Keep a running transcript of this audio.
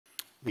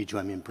Will you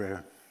join me in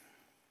prayer?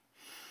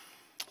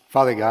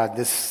 Father God,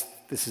 this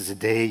is a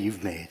day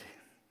you've made.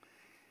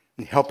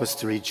 And help us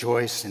to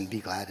rejoice and be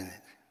glad in it.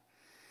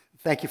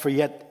 Thank you for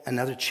yet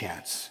another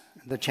chance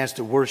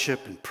to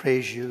worship and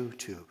praise you,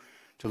 to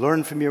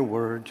learn from your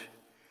word,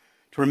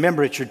 to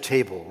remember at your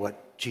table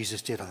what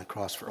Jesus did on the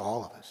cross for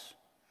all of us.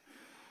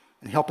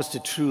 And help us to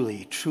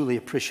truly, truly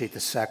appreciate the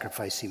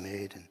sacrifice he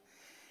made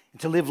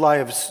and to live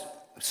lives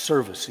of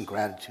service and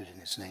gratitude in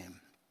his name.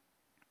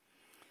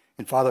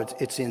 And Father,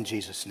 it's in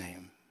Jesus'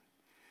 name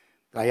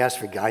that I ask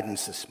for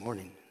guidance this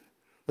morning.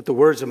 Let the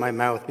words of my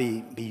mouth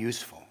be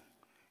useful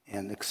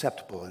and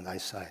acceptable in thy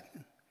sight.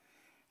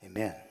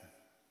 Amen.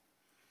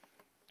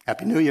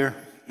 Happy New Year.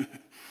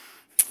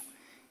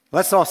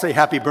 Let's all say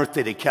happy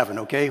birthday to Kevin,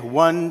 okay?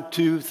 1,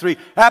 2, 3.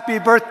 Happy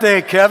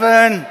birthday,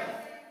 Kevin.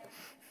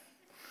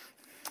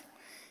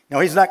 Now,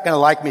 he's not going to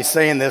like me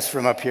saying this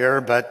from up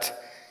here, but,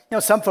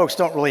 some folks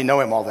don't really know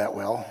him all that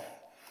well.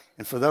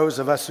 And for those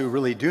of us who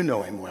really do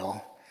know him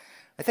well,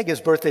 I think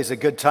his birthday is a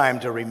good time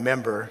to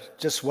remember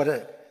just what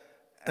an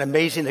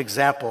amazing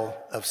example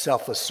of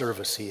selfless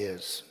service he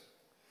is.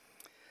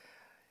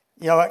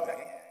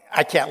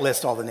 I can't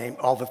list all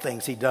the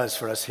things he does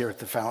for us here at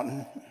the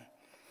Fountain,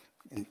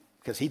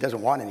 because he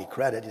doesn't want any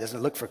credit. He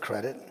doesn't look for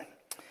credit.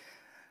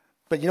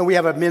 But, we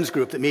have a men's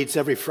group that meets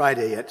every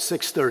Friday at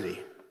 6:30.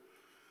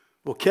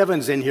 Well,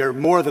 Kevin's in here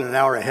more than an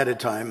hour ahead of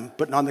time,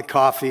 putting on the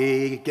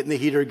coffee, getting the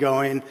heater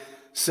going,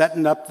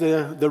 setting up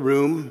the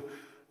room.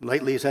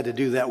 Lately, he's had to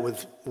do that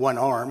with one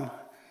arm.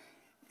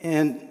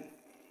 And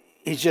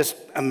he's just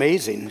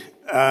amazing.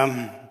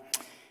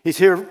 He's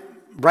here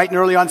bright and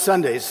early on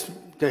Sundays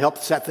to help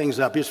set things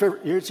up. He's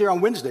here on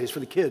Wednesdays for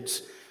the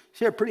kids. He's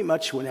here pretty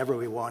much whenever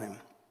we want him.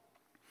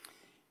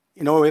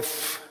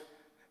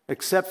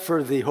 Except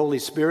for the Holy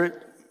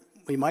Spirit,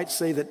 we might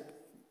say that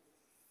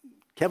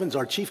Kevin's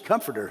our chief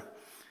comforter.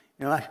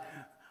 I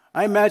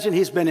imagine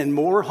he's been in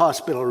more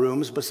hospital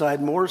rooms,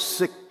 beside more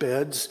sick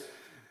beds,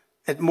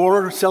 at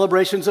more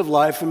celebrations of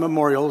life and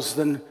memorials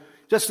than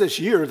just this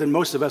year than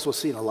most of us will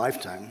see in a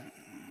lifetime.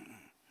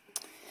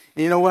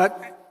 And you know what?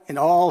 I've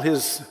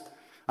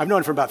known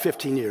him for about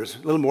 15 years, a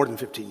little more than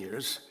 15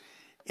 years.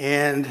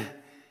 And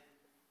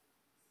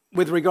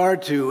with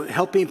regard to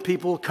helping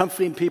people,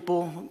 comforting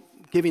people,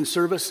 giving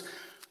service,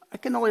 I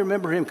can only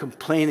remember him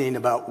complaining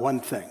about one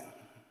thing.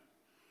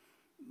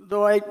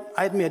 Though I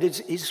admit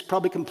he's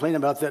probably complained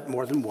about that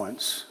more than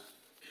once.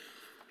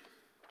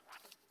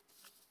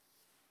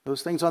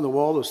 Those things on the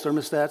wall, those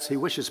thermostats, he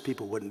wishes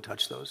people wouldn't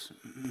touch those.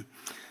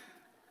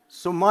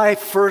 So my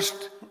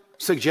first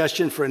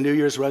suggestion for a New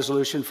Year's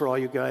resolution for all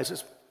you guys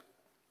is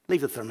leave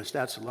the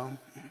thermostats alone.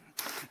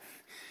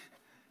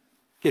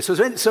 Okay, so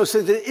since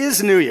it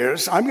is New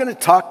Year's, I'm going to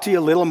talk to you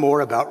a little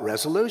more about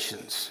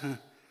resolutions.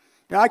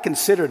 I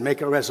considered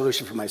making a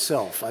resolution for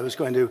myself. I was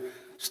going to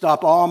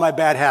stop all my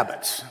bad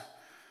habits.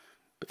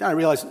 But then I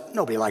realized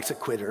nobody likes a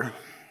quitter.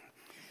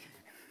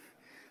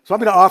 So I'm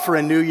going to offer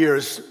a New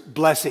Year's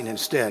blessing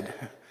instead.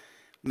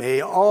 May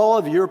all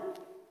of your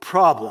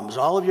problems,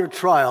 all of your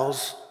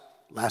trials,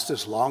 last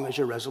as long as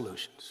your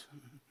resolutions.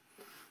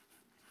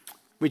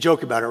 We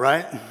joke about it,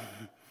 right?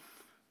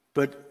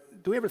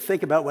 But do we ever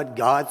think about what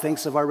God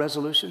thinks of our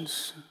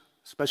resolutions,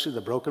 especially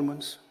the broken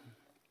ones?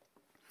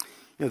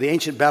 The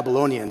ancient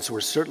Babylonians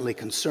were certainly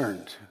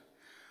concerned.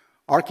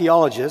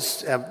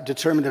 Archaeologists have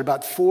determined that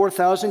about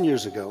 4,000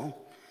 years ago,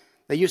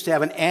 they used to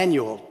have an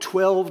annual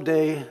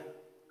 12-day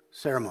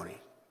ceremony,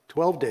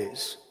 12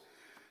 days,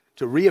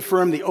 to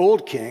reaffirm the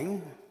old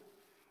king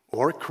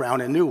or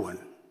crown a new one.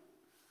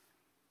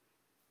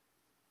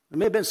 There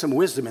may have been some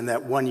wisdom in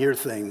that one-year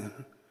thing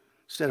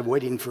instead of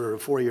waiting for a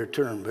 4-year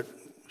term, but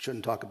we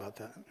shouldn't talk about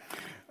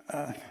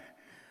that.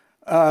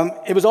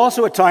 It was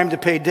also a time to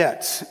pay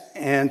debts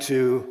and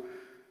to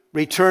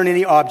return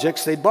any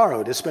objects they'd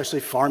borrowed, especially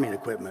farming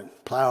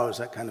equipment, plows,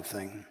 that kind of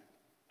thing.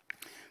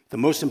 The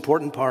most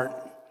important part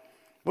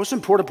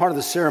of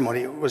the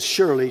ceremony was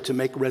surely to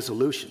make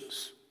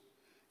resolutions,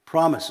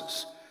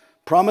 promises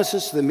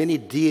to the many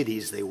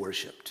deities they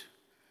worshipped.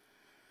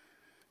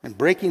 And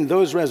breaking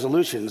those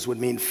resolutions would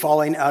mean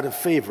falling out of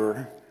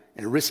favor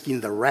and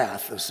risking the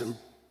wrath of some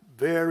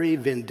very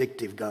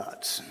vindictive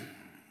gods.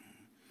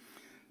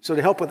 So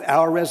to help with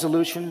our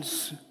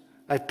resolutions,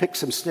 I've picked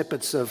some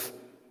snippets of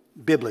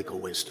biblical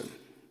wisdom.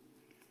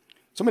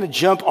 So I'm going to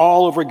jump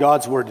all over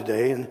God's word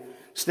today, and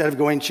instead of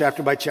going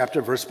chapter by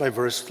chapter, verse by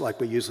verse, like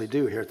we usually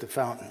do here at the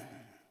Fountain. And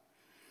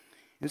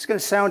it's going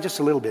to sound just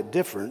a little bit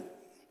different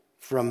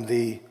from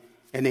the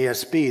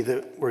NASB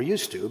that we're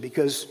used to,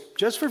 because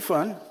just for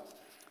fun,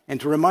 and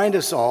to remind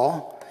us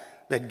all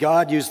that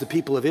God used the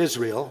people of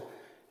Israel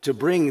to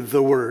bring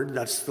the word,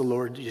 that's the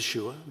Lord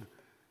Yeshua,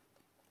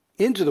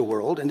 into the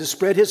world and to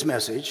spread his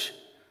message,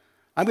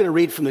 I'm going to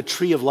read from the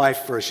Tree of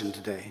Life version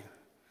today.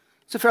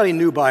 It's a fairly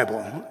new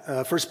Bible,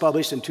 first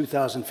published in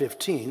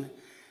 2015,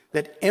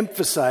 that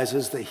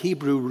emphasizes the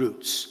Hebrew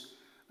roots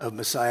of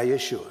Messiah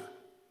Yeshua,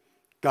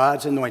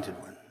 God's anointed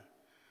one,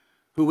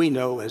 who we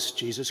know as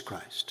Jesus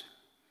Christ,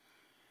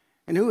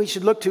 and who we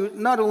should look to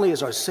not only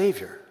as our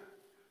Savior,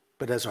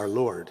 but as our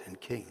Lord and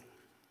King.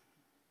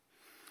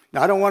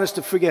 Now, I don't want us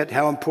to forget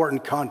how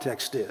important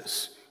context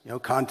is.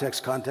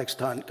 Context.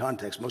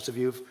 Most of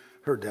you have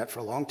heard that for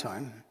a long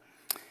time.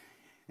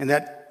 And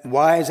that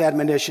wise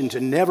admonition to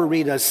never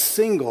read a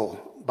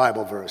single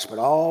Bible verse, but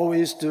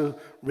always to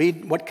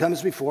read what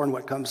comes before and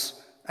what comes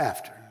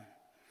after.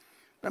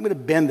 But I'm going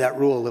to bend that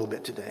rule a little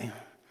bit today,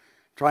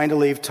 trying to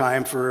leave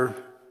time for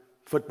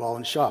football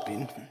and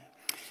shopping.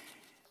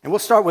 And we'll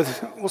start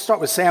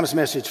with Sam's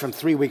message from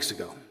 3 weeks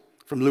ago,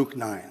 from Luke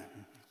 9.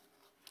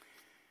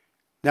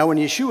 Now, when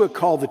Yeshua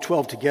called the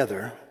 12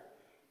 together,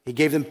 he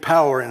gave them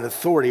power and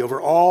authority over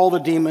all the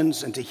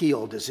demons and to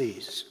heal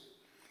disease.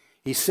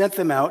 He sent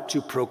them out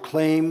to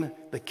proclaim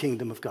the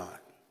kingdom of God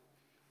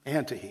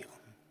and to heal.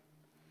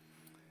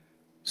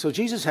 So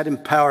Jesus had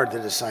empowered the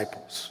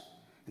disciples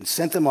and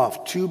sent them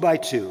off 2 by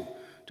 2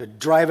 to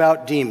drive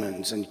out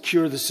demons and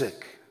cure the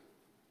sick.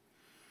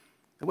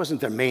 It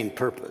wasn't their main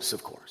purpose,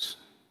 of course,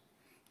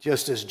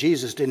 just as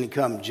Jesus didn't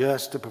come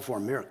just to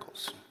perform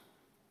miracles.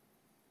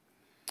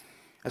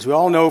 As we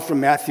all know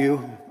from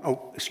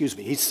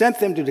he sent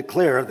them to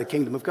declare the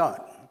kingdom of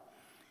God.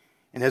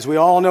 And as we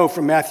all know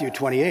from Matthew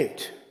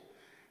 28,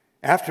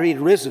 after he'd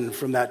risen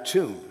from that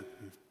tomb,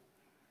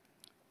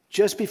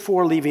 just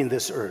before leaving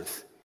this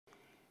earth,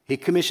 he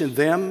commissioned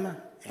them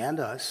and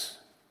us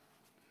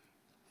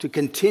to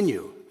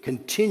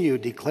continue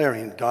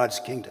declaring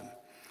God's kingdom,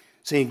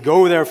 saying,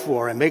 "Go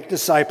therefore and make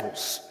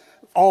disciples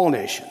of all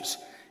nations,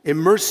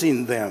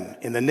 immersing them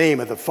in the name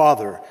of the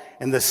Father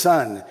and the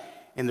Son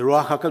and the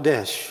Ruach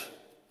HaKodesh,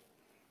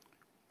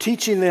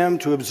 teaching them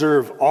to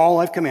observe all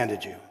I've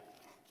commanded you.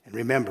 And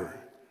remember,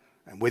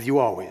 I'm with you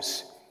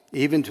always,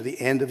 even to the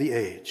end of the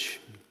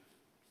age."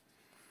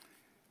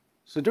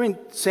 So during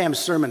Sam's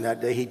sermon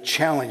that day, he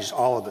challenged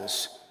all of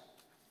us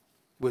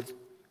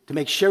to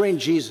make sharing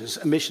Jesus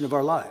a mission of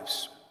our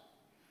lives.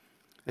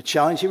 A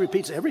challenge he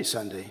repeats every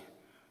Sunday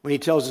when he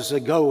tells us to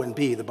go and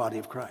be the body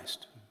of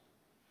Christ.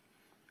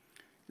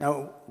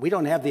 Now, we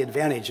don't have the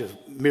advantage of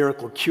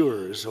miracle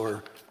cures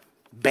or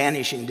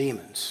banishing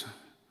demons,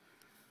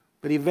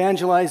 but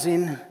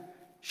evangelizing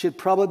should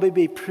probably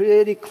be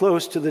pretty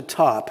close to the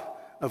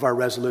top of our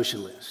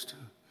resolution list.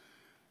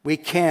 We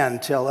can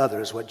tell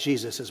others what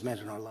Jesus has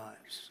meant in our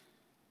lives.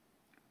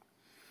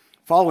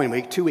 Following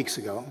week, 2 weeks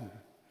ago,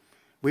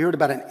 we heard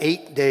about an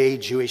 8-day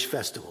Jewish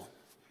festival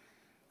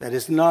that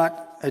is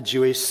not a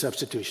Jewish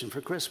substitution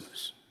for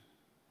Christmas.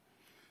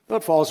 Though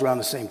it falls around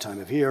the same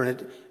time of year,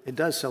 and it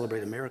does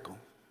celebrate a miracle.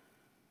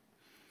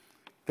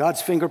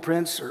 God's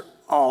fingerprints are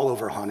all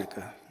over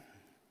Hanukkah.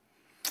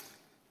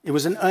 It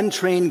was an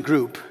untrained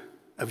group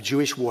of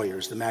Jewish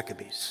warriors, the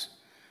Maccabees,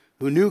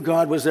 who knew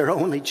God was their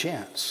only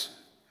chance,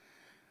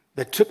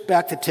 that took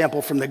back the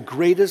temple from the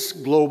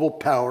greatest global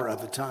power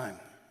of the time.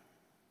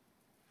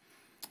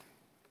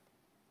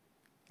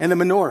 And the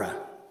menorah,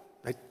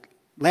 the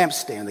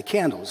lampstand, the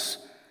candles,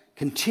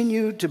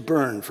 continued to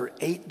burn for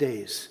 8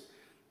 days,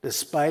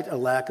 despite a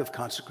lack of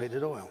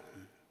consecrated oil.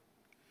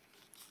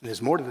 And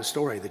there's more to the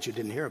story that you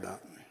didn't hear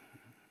about.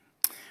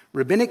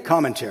 Rabbinic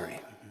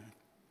commentary.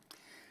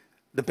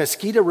 The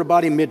Pesquita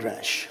Rabbati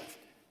Midrash.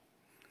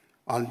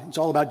 It's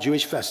all about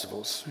Jewish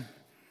festivals.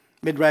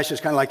 Midrash is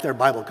kind of like their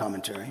Bible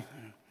commentary.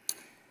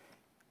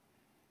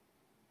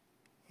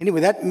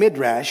 Anyway, that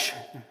Midrash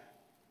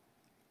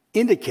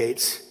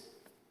indicates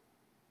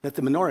that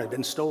the menorah had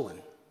been stolen.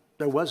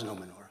 There was no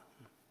menorah.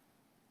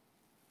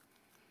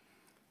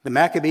 The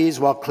Maccabees,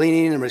 while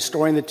cleaning and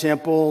restoring the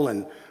temple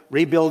and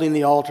rebuilding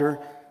the altar,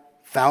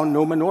 found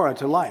no menorah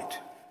to light.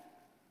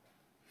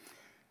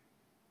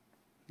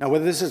 Now,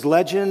 whether this is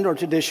legend or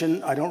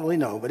tradition, I don't really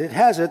know, but it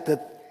has it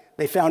that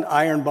they found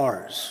iron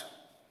bars,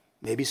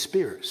 maybe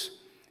spears,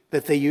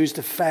 that they used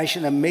to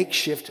fashion a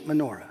makeshift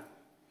menorah.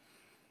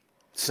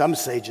 Some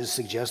sages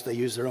suggest they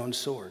used their own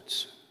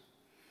swords.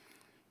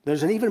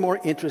 There's an even more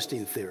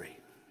interesting theory,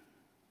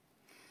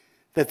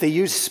 that they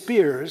used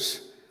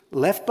spears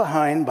left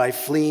behind by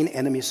fleeing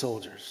enemy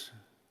soldiers.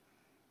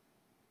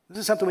 This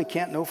is something we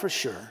can't know for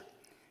sure,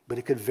 but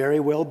it could very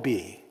well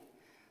be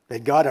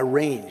that God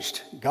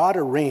arranged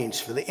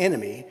for the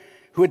enemy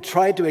who had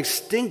tried to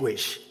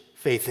extinguish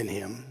faith in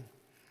him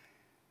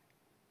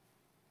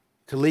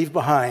to leave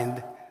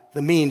behind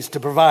the means to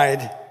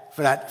provide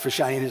for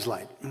shining his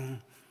light.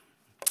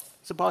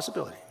 It's a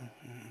possibility.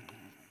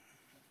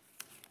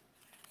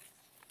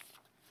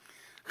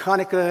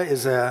 Hanukkah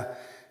is a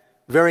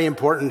very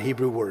important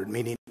Hebrew word,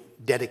 meaning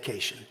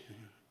dedication.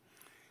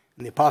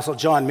 And the Apostle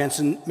John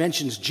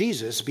mentions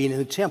Jesus being in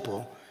the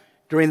temple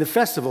during the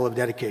festival of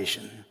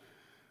dedication,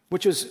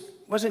 which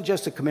wasn't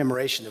just a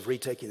commemoration of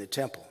retaking the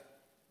temple,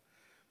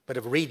 but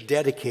of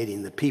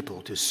rededicating the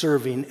people to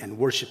serving and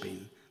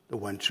worshiping the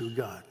one true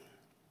God.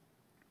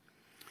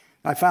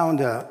 I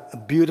found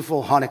a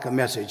beautiful Hanukkah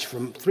message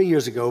from 3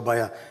 years ago by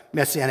a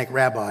Messianic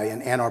rabbi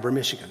in Ann Arbor,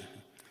 Michigan.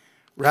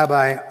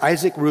 Rabbi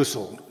Isaac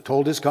Russell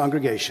told his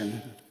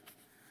congregation,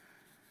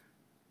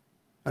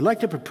 "I'd like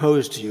to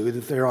propose to you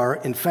that there are,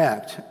 in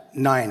fact,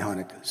 9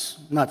 Hanukkahs,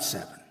 not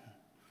 7.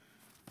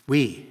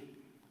 We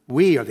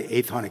are the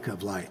 8th Hanukkah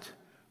of light,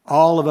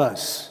 All of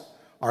us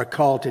are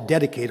called to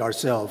dedicate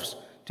ourselves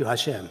to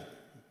Hashem.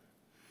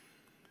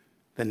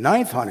 The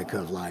ninth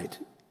Hanukkah of light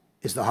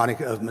is the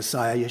Hanukkah of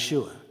Messiah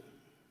Yeshua.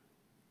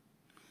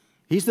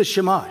 He's the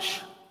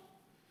Shamash,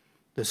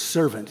 the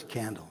servant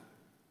candle.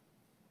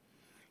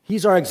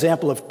 He's our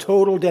example of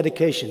total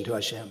dedication to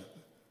Hashem.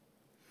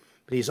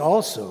 But he's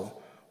also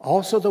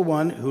the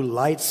one who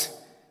lights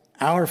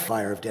our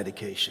fire of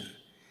dedication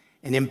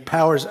and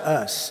empowers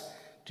us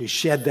to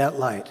shed that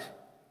light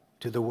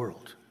to the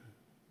world.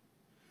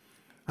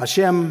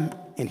 Hashem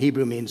in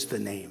Hebrew means the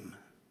name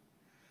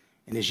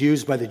and is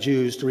used by the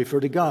Jews to refer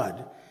to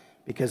God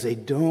because they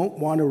don't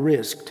want to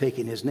risk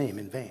taking his name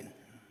in vain.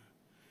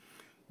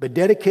 But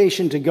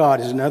dedication to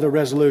God is another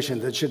resolution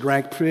that should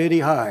rank pretty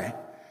high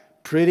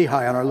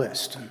on our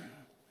list.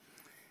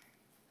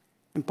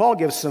 And Paul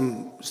gives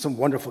some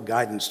wonderful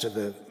guidance to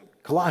the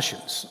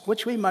Colossians,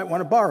 which we might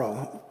want to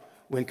borrow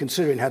when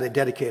considering how to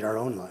dedicate our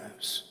own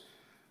lives.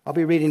 I'll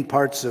be reading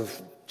parts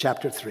of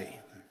chapter 3.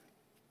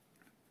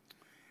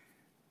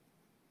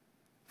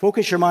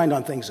 Focus your mind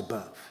on things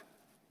above,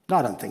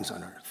 not on things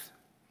on earth.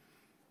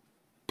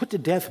 Put to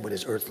death what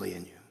is earthly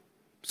in you: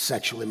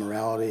 sexual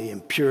immorality,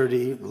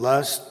 impurity,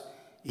 lust,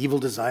 evil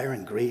desire,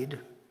 and greed.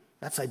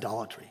 That's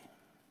idolatry.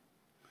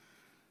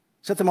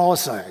 Set them all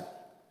aside: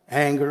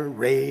 anger,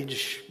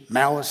 rage,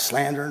 malice,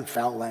 slander, and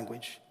foul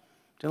language.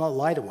 Do not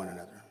lie to one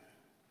another.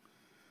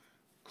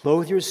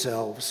 Clothe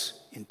yourselves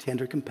in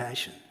tender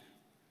compassion,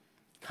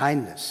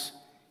 kindness,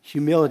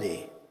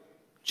 humility,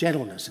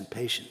 gentleness, and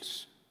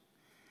patience,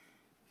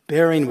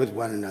 bearing with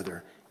one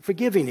another,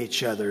 forgiving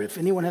each other if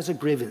anyone has a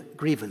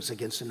grievance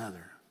against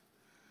another.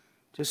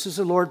 Just as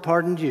the Lord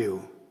pardoned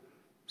you,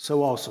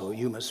 so also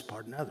you must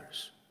pardon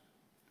others.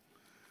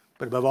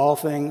 But above all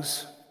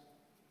things,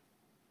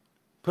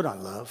 put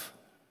on love,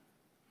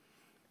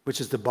 which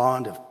is the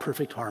bond of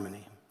perfect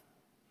harmony.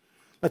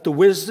 Let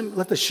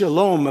the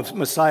shalom of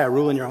Messiah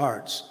rule in your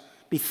hearts.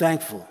 Be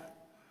thankful.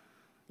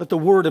 Let the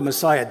word of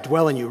Messiah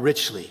dwell in you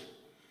richly,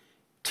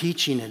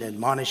 teaching and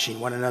admonishing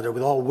one another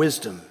with all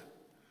wisdom.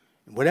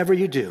 And whatever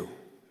you do,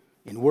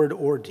 in word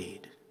or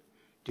deed,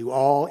 do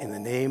all in the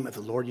name of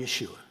the Lord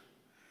Yeshua,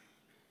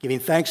 giving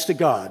thanks to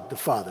God the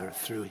Father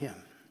through him.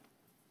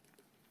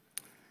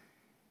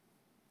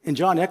 And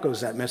John echoes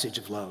that message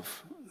of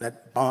love,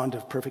 that bond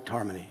of perfect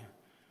harmony.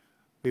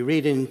 We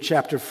read in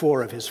chapter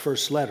 4 of his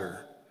first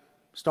letter,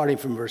 starting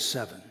from verse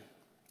 7.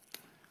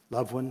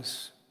 Loved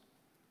ones,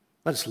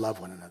 let us love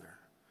one another,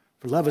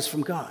 for love is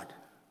from God.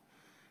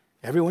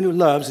 Everyone who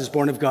loves is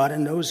born of God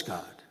and knows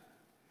God.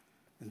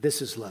 And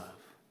this is love.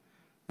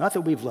 Not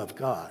that we've loved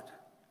God,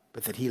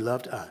 but that he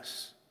loved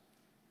us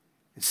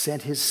and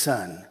sent his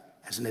Son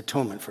as an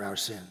atonement for our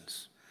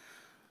sins.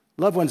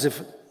 Loved ones,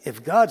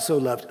 if God so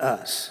loved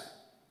us,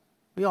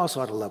 we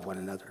also ought to love one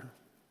another.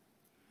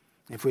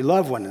 If we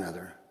love one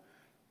another,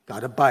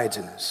 God abides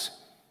in us,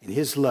 and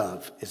his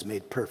love is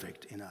made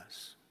perfect in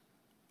us.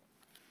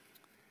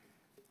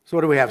 So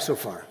what do we have so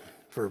far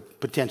for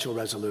potential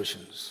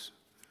resolutions?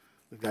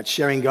 We've got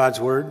sharing God's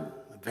word,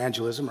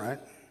 evangelism, right?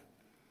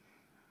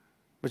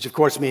 Which of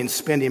course means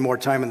spending more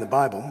time in the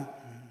Bible.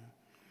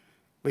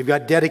 We've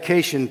got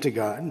dedication to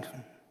God,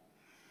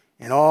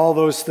 and all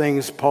those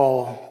things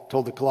Paul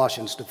told the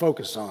Colossians to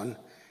focus on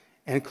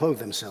and clothe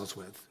themselves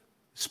with,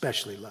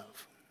 especially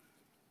love.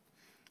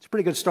 It's a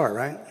pretty good start,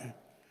 right?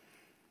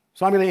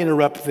 So I'm going to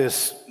interrupt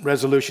this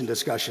resolution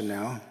discussion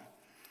now,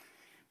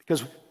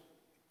 because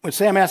when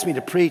Sam asked me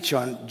to preach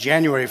on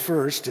January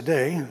 1st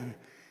today,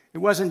 it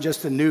wasn't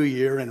just the new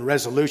year and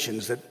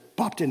resolutions that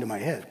popped into my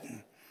head.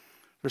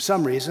 For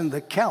some reason,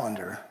 the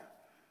calendar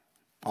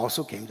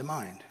also came to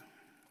mind.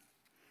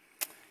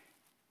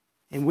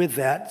 And with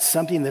that,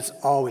 something that's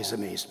always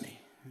amazed me,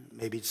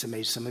 maybe it's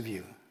amazed some of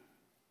you,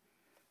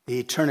 the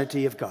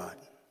eternity of God.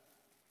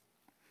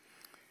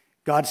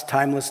 God's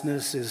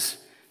timelessness is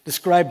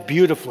described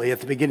beautifully at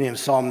the beginning of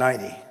Psalm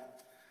 90,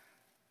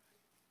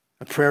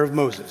 a prayer of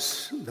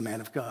Moses, the man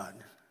of God.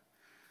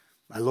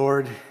 My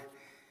Lord,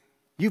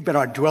 you've been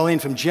our dwelling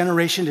from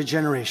generation to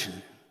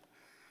generation.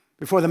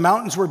 Before the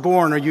mountains were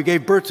born, or you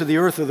gave birth to the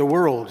earth or the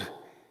world,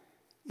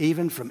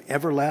 even from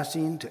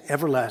everlasting to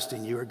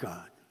everlasting, you are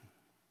God.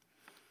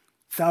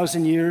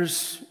 1,000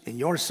 years in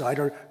your sight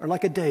are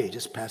like a day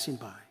just passing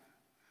by,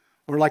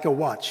 or like a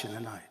watch in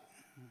the night.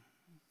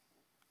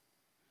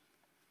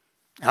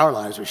 Our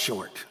lives are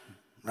short,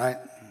 right?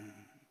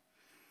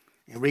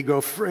 And we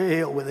grow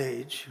frail with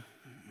age.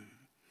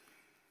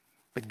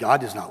 But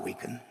God does not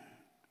weaken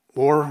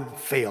or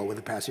fail with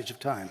the passage of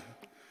time.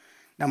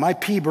 Now, my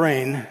pea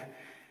brain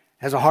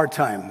has a hard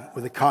time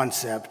with the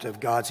concept of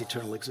God's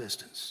eternal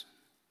existence.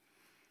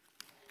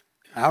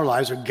 Our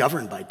lives are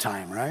governed by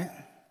time, right?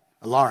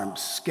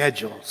 Alarms,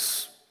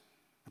 schedules,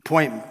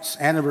 appointments,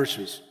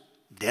 anniversaries,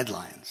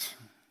 deadlines.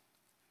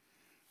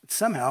 But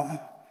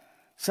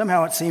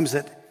somehow it seems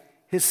that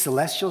his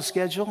celestial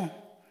schedule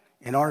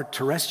and our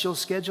terrestrial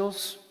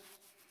schedules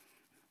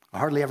are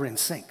hardly ever in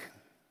sync.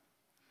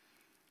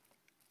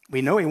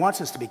 We know he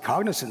wants us to be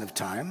cognizant of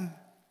time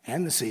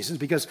and the seasons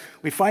because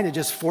we find it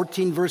just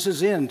 14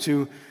 verses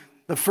into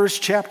the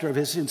first chapter of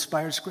his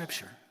inspired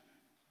scripture.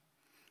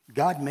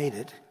 God made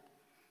it,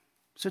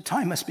 so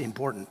time must be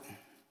important.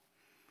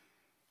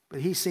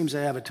 But he seems to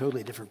have a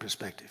totally different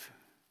perspective,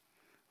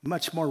 a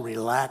much more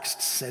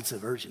relaxed sense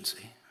of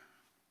urgency.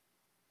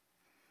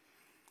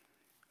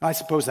 I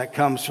suppose that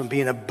comes from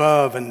being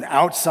above and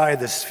outside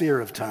the sphere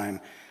of time,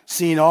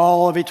 seeing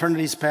all of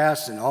eternity's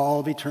past and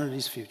all of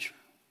eternity's future.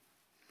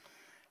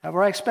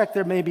 However, I expect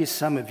there may be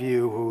some of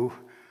you who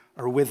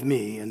are with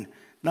me in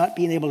not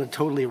being able to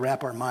totally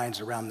wrap our minds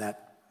around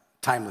that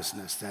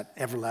timelessness, that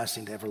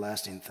everlasting to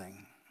everlasting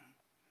thing.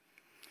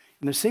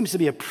 And there seems to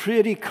be a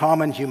pretty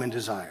common human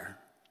desire.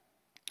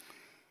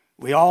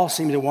 We all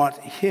seem to want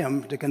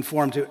him to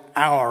conform to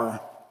our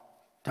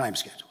time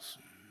schedules.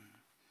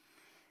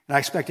 And I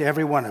expect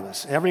every one of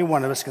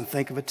us can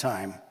think of a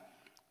time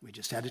we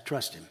just had to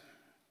trust him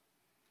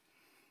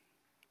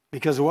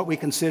because of what we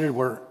considered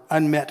were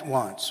unmet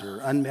wants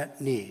or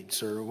unmet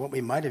needs or what we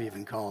might have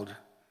even called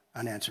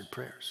unanswered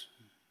prayers.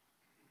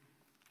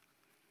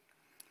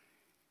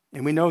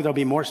 And we know there'll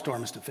be more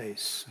storms to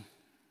face.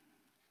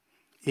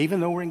 Even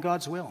though we're in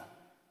God's will,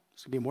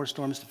 there's going to be more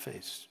storms to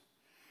face.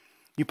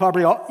 You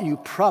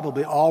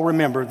probably all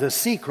remember the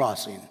sea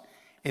crossing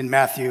in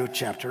Matthew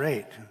chapter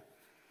 8.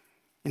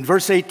 In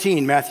verse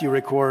 18, Matthew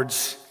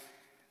records,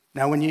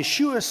 "Now when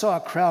Yeshua saw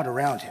a crowd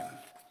around him,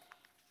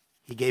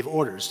 he gave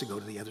orders to go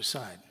to the other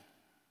side."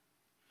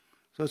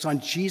 So it's on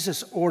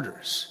Jesus'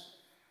 orders.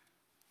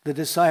 The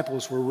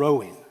disciples were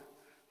rowing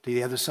to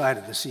the other side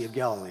of the Sea of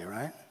Galilee,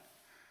 right?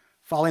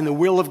 Following the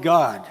will of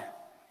God,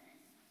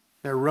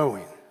 they're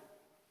rowing.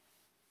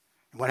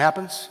 And what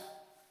happens?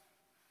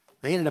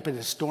 They ended up in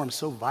a storm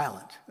so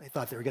violent, they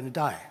thought they were going to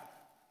die.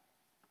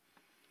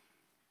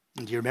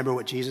 And do you remember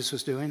what Jesus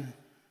was doing?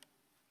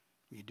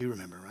 You do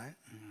remember, right?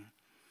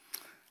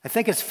 I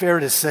think it's fair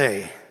to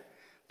say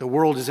the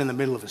world is in the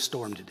middle of a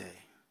storm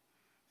today.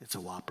 It's a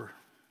whopper.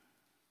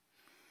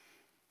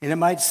 And it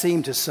might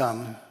seem to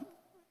some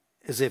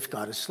as if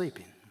God is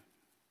sleeping.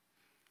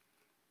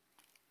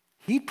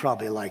 He'd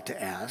probably like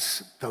to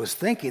ask those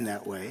thinking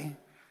that way,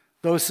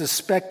 those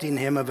suspecting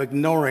him of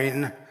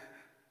ignoring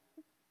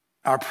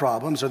our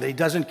problems, or that he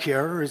doesn't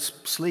care or is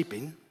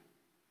sleeping,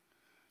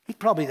 he'd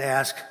probably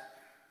ask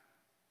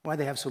why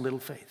they have so little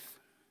faith.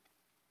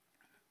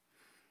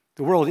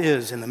 The world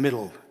is in the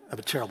middle of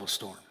a terrible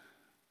storm.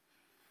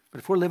 But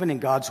if we're living in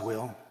God's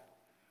will,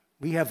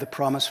 we have the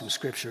promise from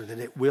Scripture that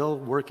it will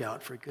work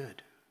out for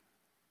good.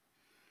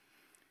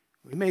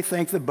 We may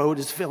think the boat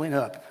is filling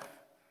up,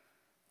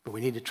 but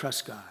we need to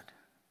trust God.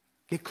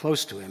 Get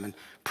close to him and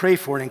pray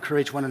for and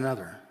encourage one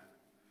another.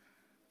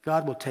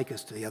 God will take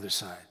us to the other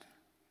side,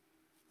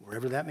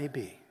 wherever that may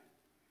be,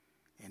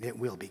 and it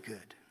will be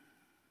good.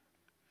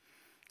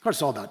 Of course,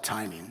 it's all about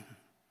timing,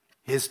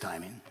 his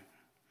timing.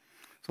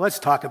 So let's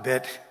talk a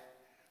bit,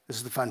 this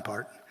is the fun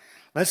part,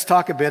 let's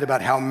talk a bit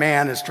about how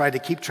man has tried to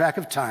keep track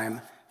of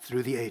time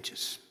through the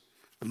ages,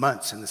 the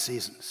months and the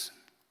seasons.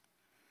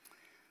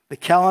 The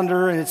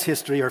calendar and its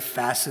history are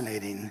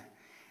fascinating,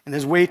 and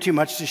there's way too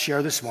much to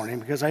share this morning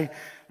because I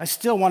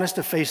still want us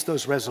to face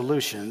those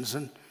resolutions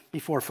and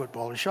before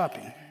football or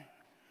shopping.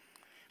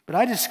 But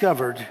I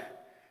discovered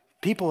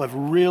people have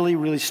really,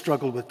 really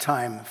struggled with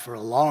time for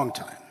a long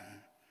time.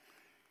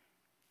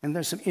 And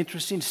there's some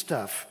interesting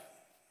stuff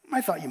I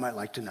thought you might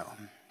like to know.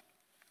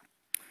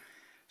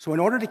 So in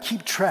order to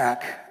keep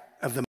track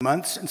of the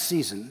months and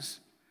seasons,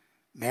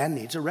 man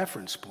needs a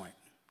reference point.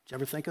 Did you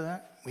ever think of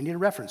that? We need a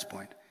reference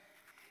point.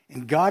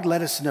 And God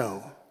let us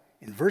know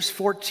in verse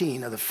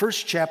 14 of the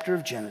first chapter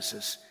of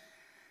Genesis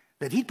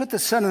that he'd put the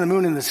sun and the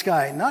moon in the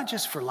sky, not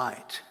just for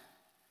light,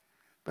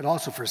 but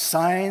also for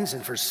signs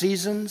and for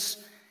seasons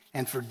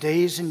and for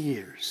days and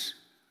years.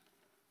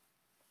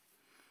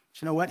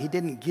 But you know what? He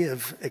didn't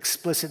give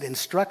explicit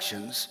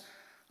instructions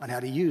on how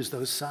to use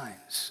those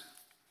signs.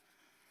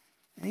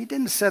 And he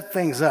didn't set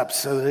things up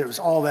so that it was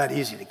all that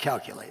easy to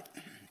calculate.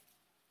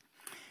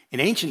 In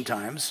ancient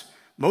times,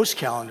 most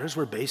calendars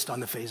were based on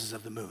the phases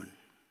of the moon.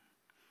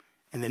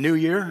 And the new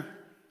year,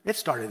 it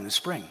started in the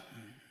spring.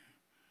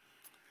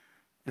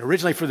 And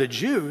originally for the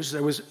Jews,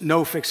 there was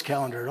no fixed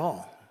calendar at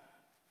all.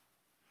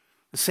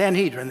 The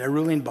Sanhedrin, their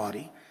ruling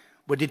body,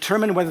 would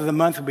determine whether the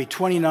month would be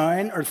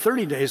 29 or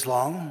 30 days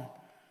long.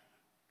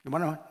 You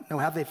want to know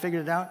how they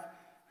figured it out?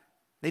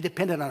 They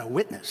depended on a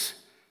witness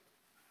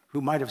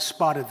who might have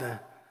spotted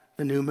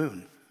the new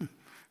moon.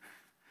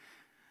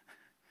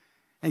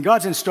 And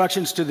God's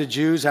instructions to the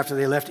Jews after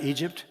they left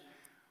Egypt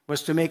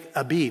was to make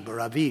Abib or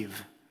Aviv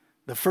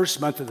the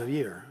first month of the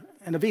year.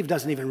 And Aviv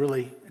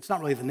it's not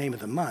really the name of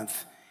the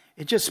month.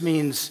 It just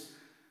means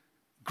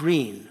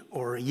green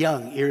or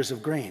young ears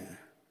of grain,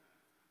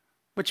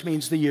 which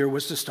means the year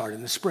was to start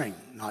in the spring,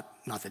 not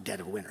the dead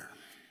of winter.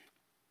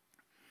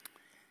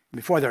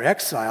 Before their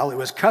exile, it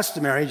was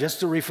customary just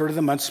to refer to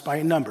the months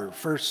by number,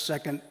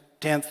 1st, 2nd,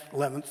 10th,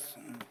 11th.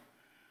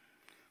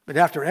 But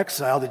after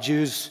exile, the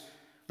Jews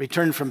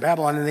returned from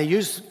Babylon, and they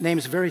used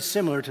names very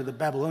similar to the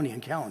Babylonian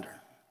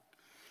calendar.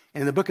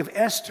 And in the book of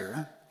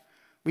Esther,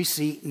 we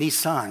see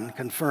Nisan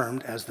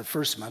confirmed as the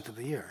first month of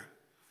the year.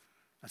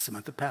 That's the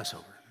month of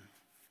Passover.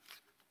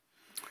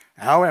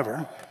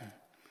 However,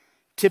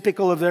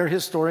 typical of their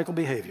historical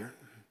behavior,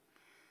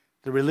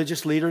 the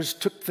religious leaders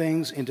took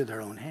things into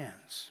their own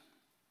hands.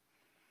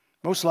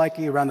 Most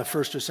likely around the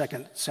 1st or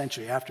 2nd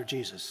century after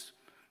Jesus,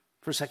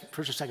 1st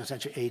or 2nd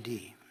century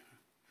AD.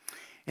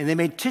 And they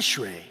made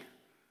Tishrei,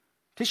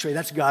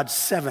 that's God's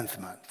 7th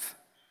month,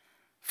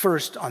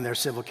 first on their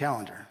civil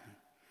calendar.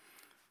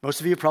 Most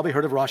of you have probably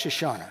heard of Rosh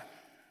Hashanah,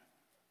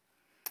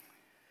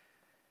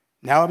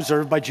 now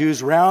observed by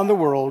Jews around the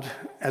world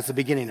as the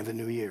beginning of the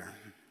new year.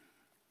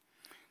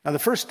 Now, the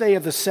first day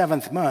of the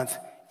 7th month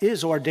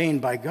is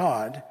ordained by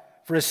God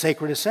for a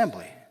sacred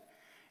assembly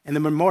and the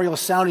memorial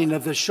sounding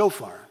of the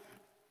shofar,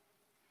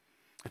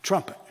 a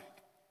trumpet.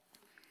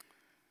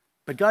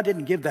 But God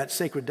didn't give that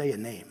sacred day a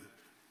name.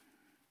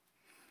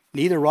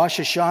 Neither Rosh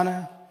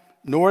Hashanah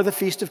nor the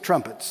Feast of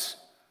Trumpets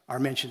are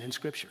mentioned in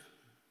Scripture.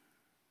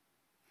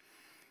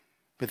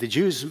 But the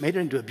Jews made it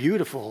into a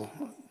beautiful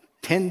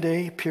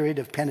 10-day period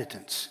of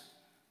penitence.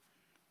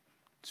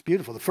 It's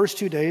beautiful. The first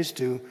 2 days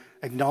to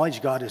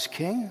acknowledge God as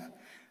King,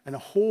 and a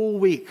whole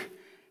week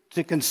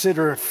to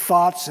consider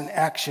thoughts and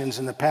actions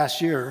in the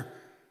past year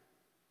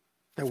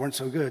that weren't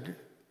so good,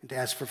 and to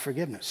ask for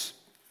forgiveness.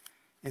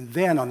 And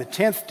then on the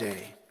 10th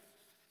day,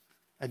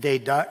 a day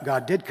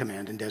God did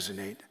command and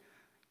designate,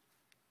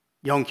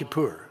 Yom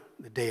Kippur,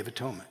 the Day of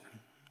Atonement.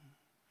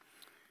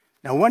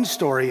 Now, one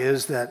story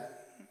is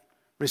that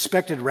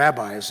respected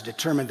rabbis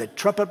determined that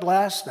trumpet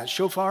blast, that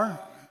shofar,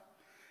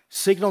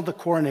 signaled the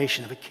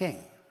coronation of a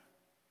king.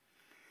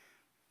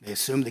 They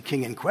assumed the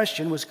king in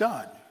question was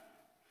God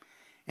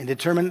and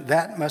determined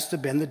that must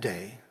have been the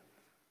day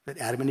that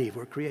Adam and Eve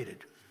were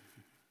created.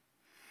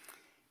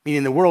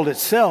 Meaning the world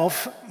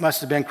itself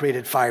must have been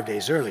created 5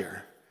 days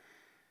earlier,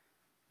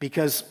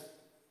 because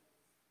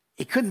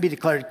he couldn't be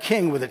declared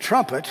king with a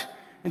trumpet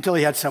until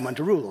he had someone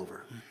to rule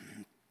over.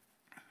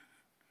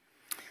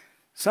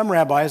 Some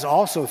rabbis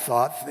also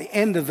thought the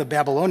end of the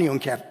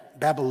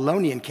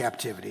Babylonian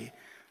captivity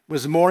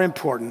was more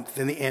important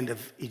than the end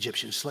of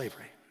Egyptian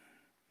slavery.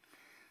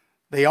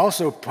 They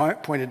also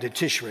pointed to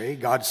Tishrei,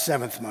 God's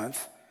 7th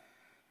month,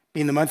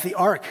 being the month the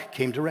ark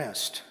came to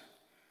rest,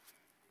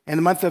 and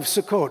the month of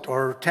Sukkot,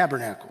 or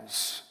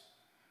tabernacles.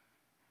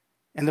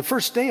 And the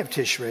first day of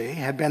Tishrei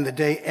had been the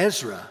day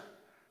Ezra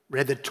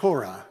read the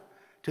Torah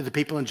to the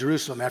people in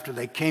Jerusalem after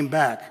they came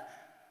back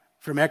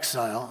from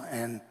exile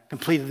and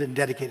completed and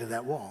dedicated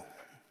that wall.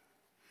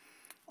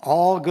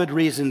 All good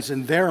reasons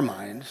in their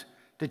mind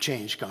to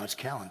change God's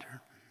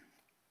calendar.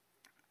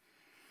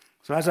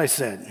 So as I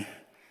said,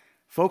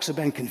 folks have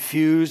been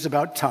confused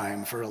about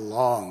time for a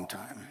long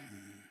time.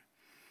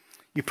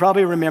 You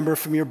probably remember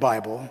from your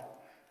Bible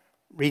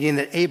reading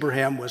that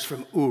Abraham was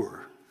from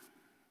Ur.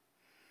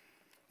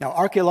 Now,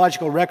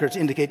 archaeological records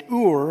indicate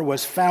Ur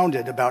was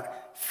founded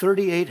about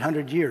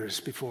 3,800 years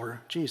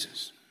before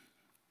Jesus.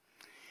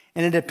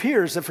 And it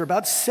appears that for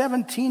about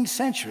 17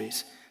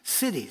 centuries,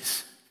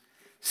 cities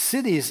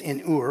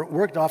in Ur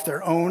worked off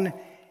their own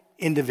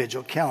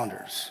individual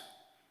calendars.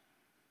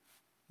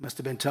 Must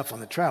have been tough on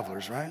the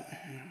travelers, right?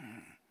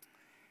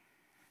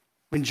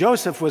 When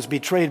Joseph was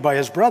betrayed by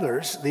his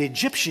brothers, the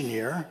Egyptian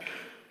year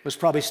was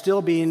probably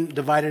still being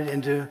divided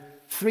into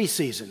 3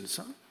 seasons,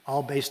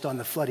 all based on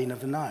the flooding of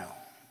the Nile.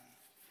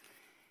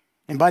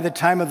 And by the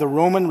time of the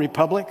Roman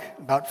Republic,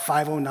 about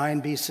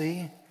 509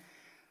 BC,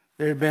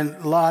 there had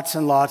been lots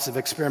and lots of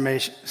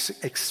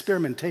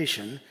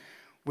experimentation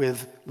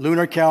with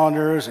lunar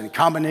calendars and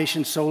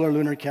combination solar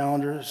lunar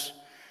calendars.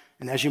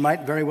 And as you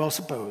might very well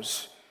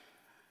suppose,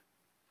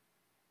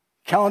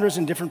 calendars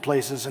in different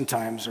places and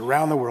times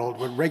around the world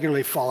would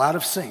regularly fall out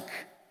of sync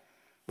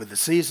with the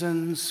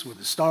seasons, with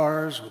the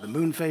stars, with the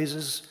moon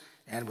phases,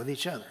 and with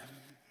each other.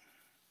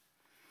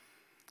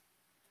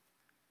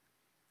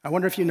 I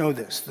wonder if you know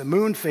this. The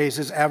moon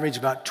phases average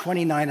about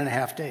 29 and a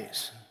half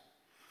days.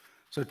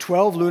 So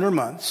 12 lunar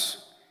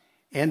months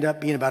end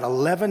up being about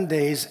 11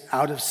 days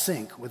out of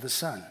sync with the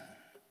sun,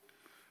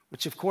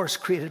 which of course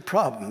created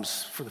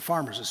problems for the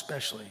farmers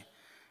especially,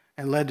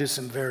 and led to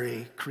some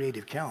very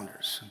creative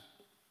calendars.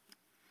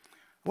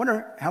 I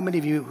wonder how many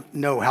of you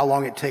know how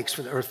long it takes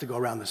for the Earth to go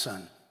around the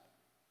sun?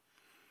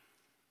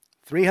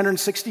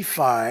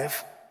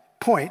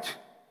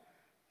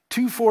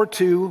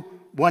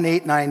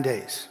 365.242189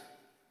 days.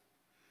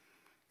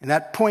 And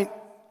that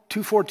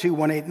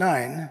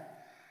 0.242189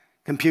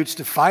 computes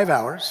to 5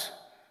 hours,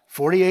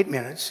 48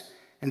 minutes,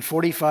 and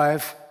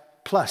 45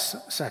 plus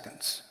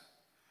seconds.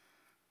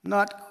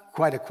 Not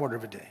quite a quarter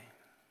of a day.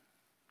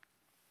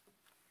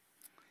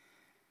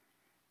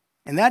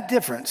 And that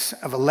difference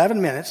of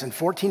 11 minutes and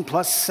 14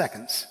 plus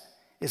seconds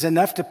is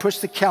enough to push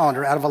the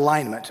calendar out of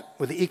alignment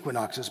with the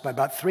equinoxes by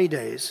about 3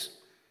 days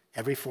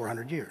every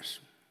 400 years.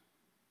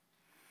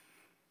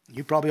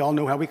 You probably all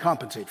know how we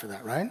compensate for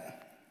that, right?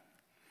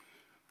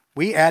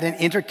 We add an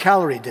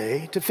intercalary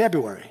day to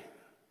February,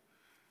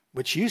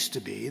 which used to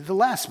be the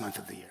last month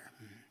of the year.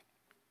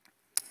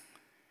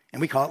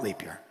 And we call it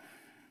leap year.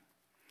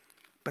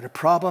 But a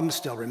problem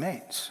still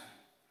remains.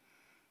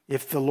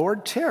 If the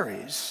Lord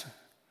tarries,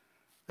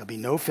 There'll be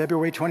no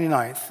February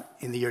 29th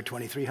in the year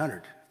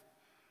 2300,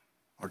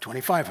 or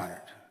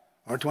 2500,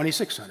 or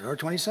 2600, or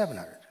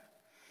 2700.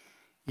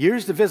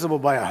 Years divisible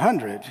by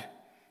 100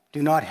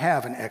 do not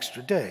have an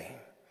extra day,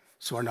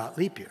 so are not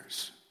leap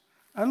years,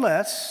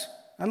 unless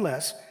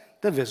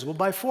divisible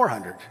by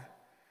 400,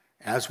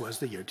 as was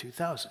the year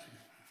 2000.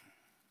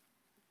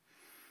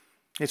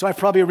 Okay, so I've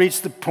probably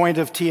reached the point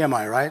of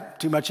TMI, right?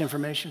 Too much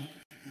information?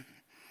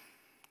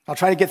 I'll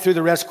try to get through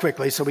the rest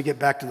quickly so we get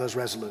back to those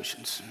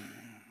resolutions.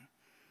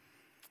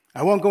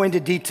 I won't go into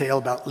detail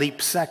about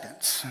leap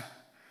seconds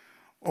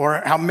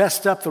or how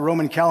messed up the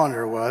Roman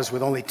calendar was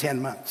with only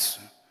 10 months.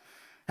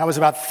 That was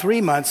about 3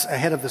 months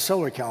ahead of the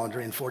solar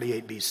calendar in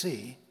 48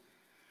 BC,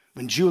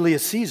 when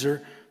Julius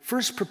Caesar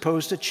first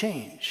proposed a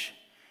change,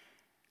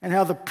 and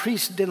how the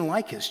priests didn't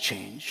like his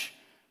change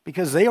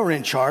because they were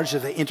in charge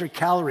of the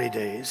intercalary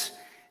days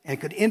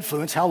and could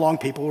influence how long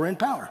people were in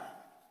power.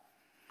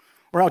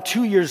 Or how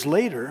 2 years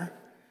later,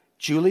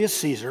 Julius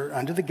Caesar,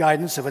 under the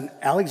guidance of an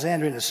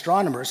Alexandrian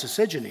astronomer,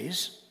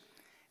 Sosigenes,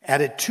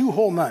 added 2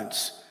 whole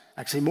months,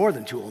 actually more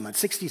than 2 whole months,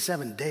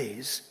 67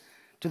 days,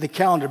 to the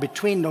calendar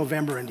between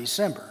November and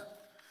December.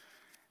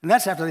 And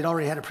that's after they'd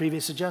already had a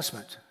previous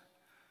adjustment,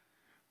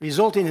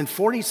 resulting in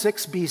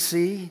 46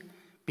 BC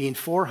being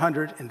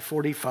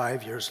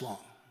 445 years long.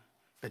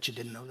 Bet you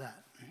didn't know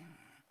that.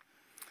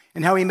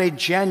 And how he made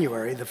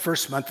January, the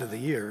first month of the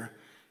year,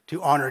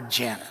 to honor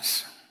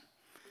Janus.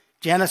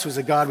 Janus was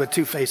a god with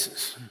 2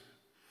 faces,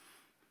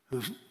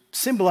 who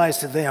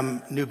symbolized to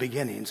them new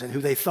beginnings and who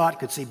they thought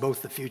could see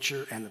both the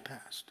future and the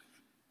past.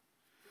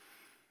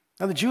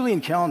 Now, the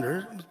Julian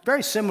calendar is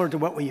very similar to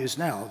what we use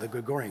now, the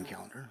Gregorian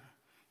calendar.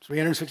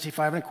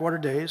 365 and a quarter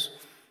days.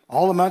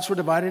 All the months were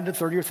divided into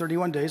 30 or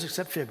 31 days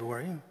except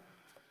February.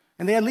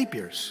 And they had leap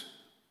years.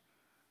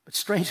 But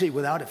strangely,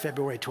 without a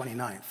February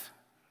 29th.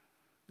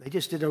 They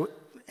just did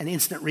an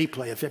instant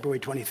replay of February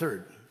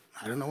 23rd.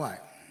 I don't know why.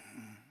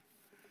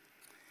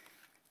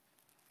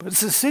 But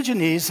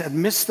Sosigenes had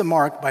missed the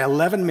mark by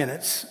 11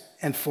 minutes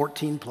and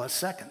 14 plus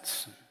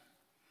seconds,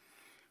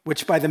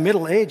 which by the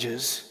Middle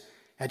Ages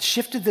had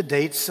shifted the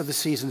dates of the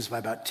seasons by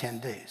about 10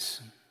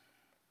 days.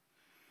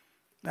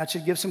 That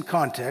should give some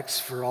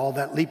context for all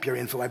that leap year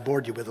info I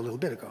bored you with a little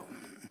bit ago.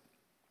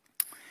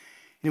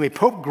 Anyway,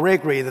 Pope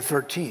Gregory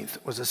XIII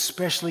was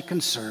especially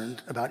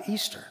concerned about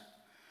Easter,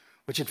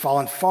 which had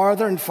fallen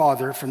farther and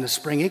farther from the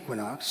spring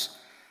equinox,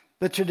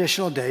 the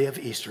traditional day of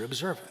Easter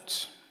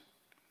observance.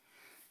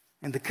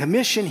 And the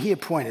commission he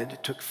appointed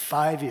took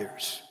 5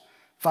 years.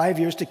 5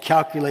 years to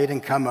calculate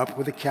and come up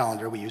with the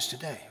calendar we use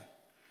today.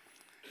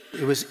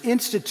 It was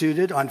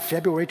instituted on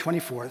February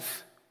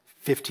 24th,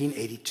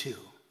 1582,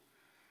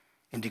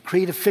 and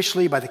decreed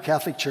officially by the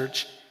Catholic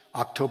Church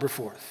October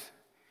 4th.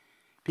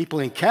 People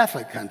in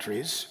Catholic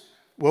countries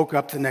woke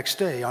up the next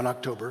day on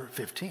October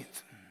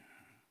 15th.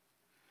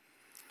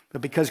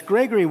 But because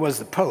Gregory was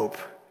the Pope,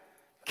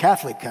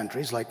 Catholic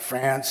countries like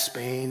France,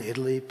 Spain,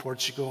 Italy,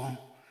 Portugal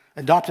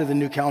adopted the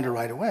new calendar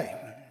right away.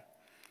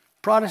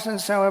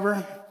 Protestants,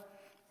 however,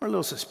 were a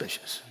little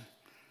suspicious.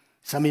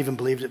 Some even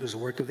believed it was the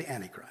work of the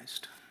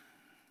Antichrist.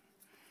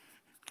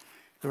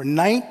 There were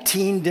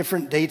 19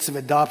 different dates of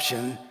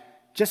adoption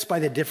just by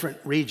the different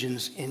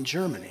regions in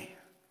Germany.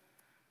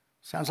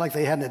 Sounds like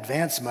they hadn't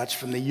advanced much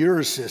from the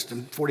Euro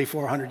system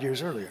 4,400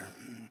 years earlier.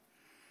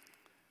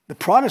 The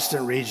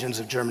Protestant regions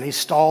of Germany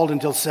stalled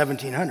until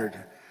 1700.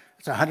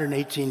 It's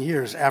 118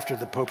 years after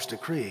the Pope's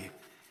decree.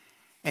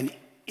 And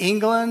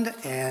England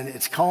and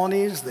its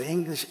colonies, the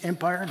English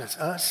Empire, that's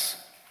us,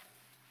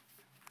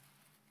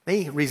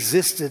 they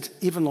resisted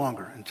even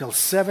longer until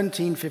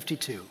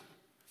 1752.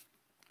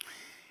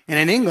 And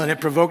in England, it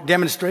provoked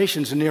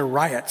demonstrations and near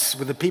riots,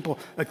 with the people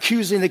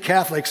accusing the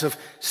Catholics of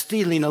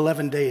stealing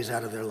 11 days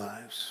out of their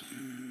lives.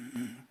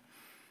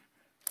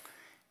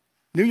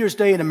 New Year's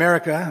Day in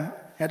America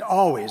had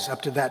always,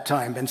 up to that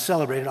time, been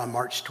celebrated on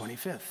March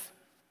 25th,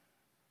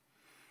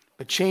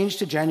 but changed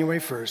to January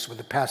 1st with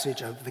the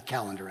passage of the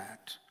Calendar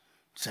Act,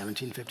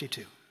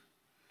 1752.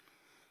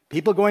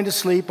 People going to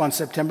sleep on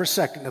September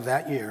 2nd of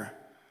that year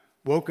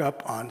woke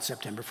up on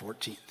September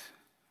 14th.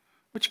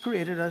 Which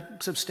created a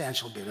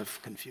substantial bit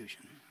of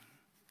confusion.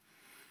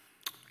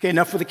 Okay,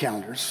 enough with the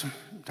calendars.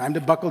 Time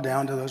to buckle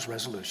down to those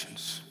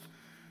resolutions.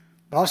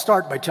 But I'll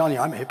start by telling you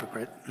I'm a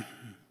hypocrite.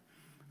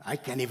 I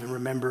can't even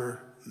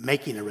remember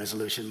making a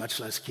resolution,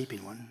 much less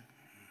keeping one.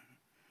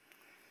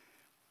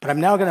 But I'm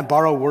now going to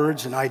borrow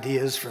words and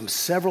ideas from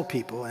several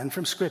people and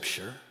from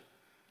Scripture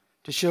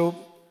to show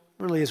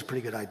really is a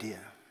pretty good idea.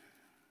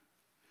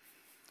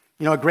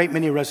 You know, a great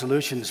many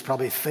resolutions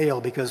probably fail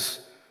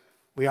because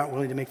we aren't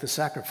willing to make the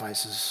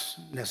sacrifices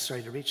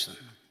necessary to reach them.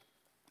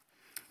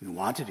 We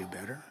want to do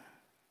better,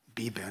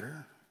 be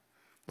better.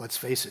 Let's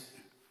face it,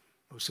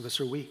 most of us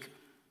are weak.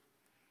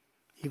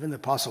 Even the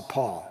Apostle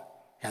Paul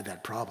had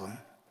that problem.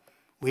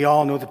 We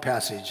all know the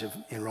passage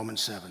in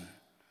Romans 7.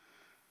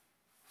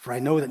 For I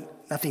know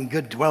that nothing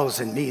good dwells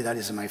in me, that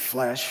is in my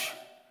flesh.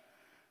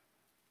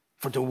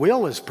 For the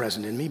will is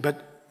present in me,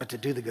 but to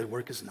do the good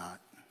work is not.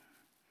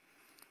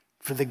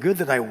 For the good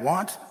that I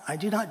want, I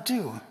do not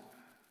do.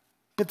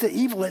 But the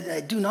evil I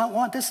do not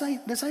want, this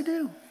I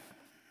do.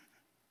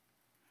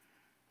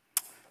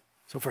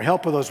 So for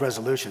help with those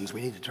resolutions,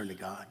 we need to turn to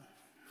God.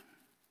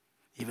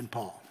 Even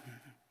Paul.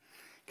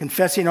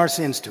 Confessing our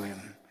sins to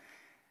him.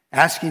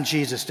 Asking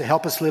Jesus to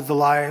help us live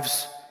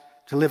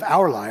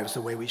our lives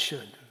the way we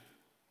should.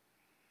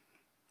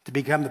 To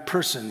become the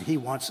person he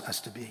wants us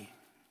to be.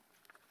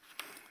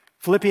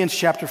 Philippians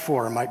chapter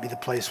 4 might be the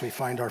place we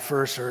find our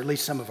first, or at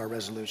least some of our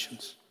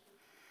resolutions.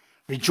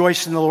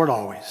 Rejoice in the Lord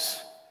always.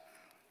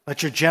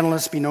 Let your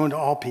gentleness be known to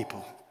all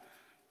people.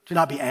 Do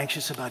not be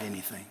anxious about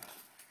anything,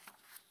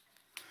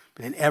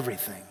 but in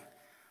everything,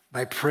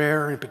 by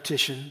prayer and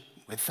petition,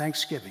 with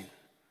thanksgiving,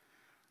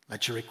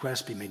 let your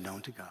requests be made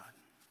known to God.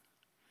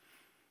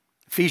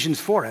 Ephesians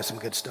 4 has some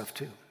good stuff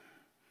too.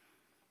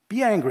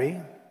 Be angry,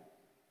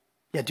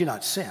 yet do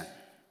not sin.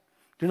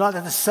 Do not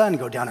let the sun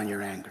go down on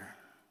your anger.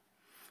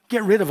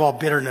 Get rid of all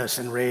bitterness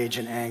and rage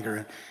and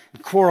anger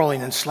and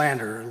quarreling and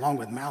slander along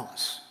with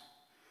malice.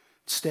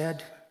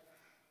 Instead,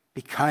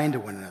 be kind to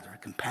one another,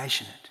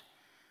 compassionate,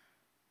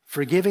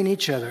 forgiving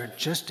each other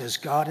just as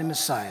God and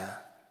Messiah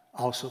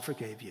also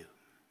forgave you.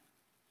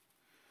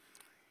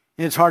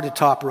 And it's hard to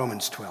top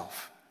Romans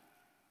 12.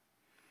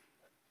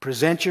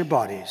 Present your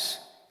bodies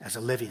as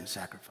a living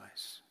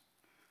sacrifice,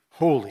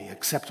 holy,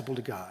 acceptable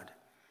to God,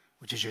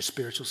 which is your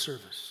spiritual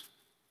service.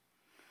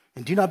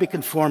 And do not be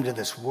conformed to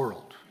this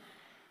world,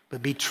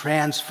 but be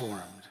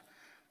transformed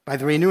by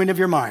the renewing of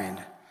your mind,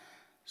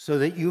 so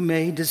that you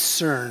may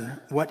discern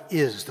what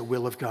is the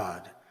will of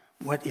God,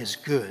 what is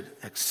good,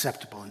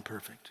 acceptable, and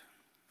perfect.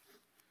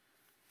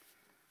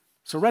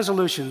 So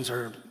resolutions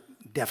are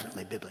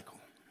definitely biblical.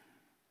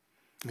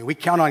 I mean, we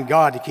count on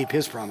God to keep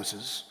his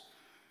promises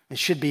and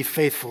should be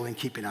faithful in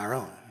keeping our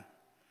own,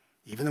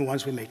 even the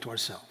ones we make to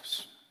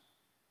ourselves.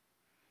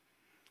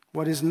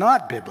 What is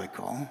not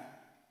biblical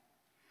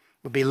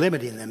would be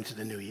limiting them to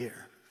the new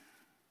year.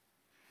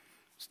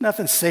 There's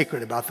nothing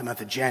sacred about the month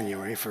of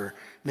January for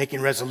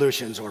making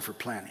resolutions or for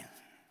planning.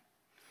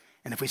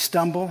 And if we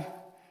stumble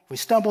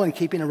in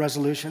keeping a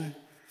resolution,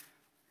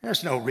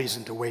 there's no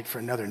reason to wait for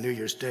another New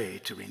Year's Day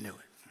to renew it.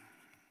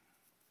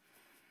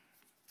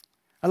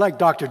 I like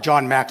Dr.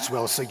 John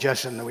Maxwell's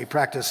suggestion that we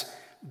practice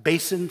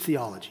basin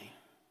theology.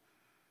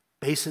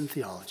 Basin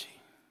theology.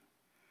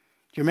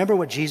 Do you remember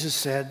what Jesus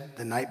said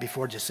the night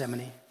before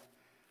Gethsemane?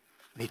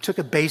 When he took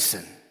a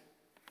basin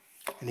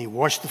and he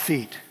washed the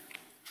feet.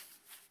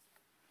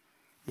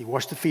 He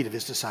washed the feet of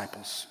his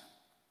disciples.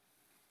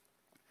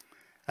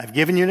 I've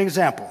given you an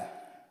example.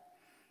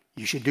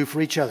 You should do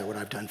for each other what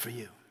I've done for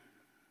you.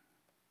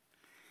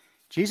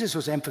 Jesus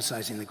was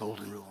emphasizing the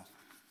golden rule,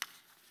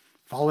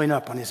 following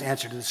up on his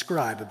answer to the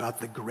scribe about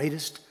the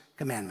greatest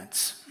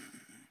commandments.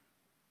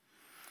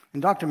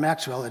 And Dr.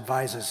 Maxwell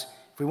advises,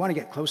 if we want to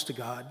get close to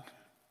God,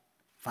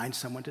 find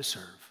someone to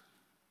serve.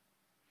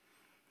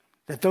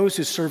 That those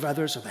who serve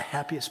others are the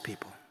happiest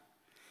people,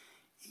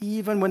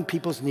 even when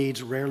people's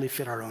needs rarely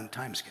fit our own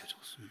time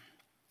schedules. You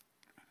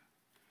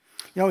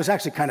know, it was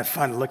actually kind of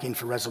fun looking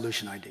for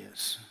resolution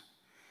ideas.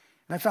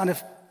 And I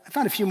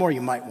found a few more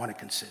you might want to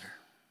consider.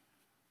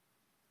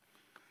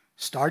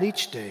 Start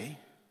each day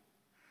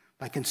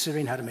by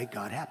considering how to make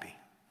God happy,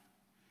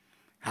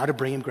 how to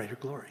bring him greater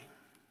glory.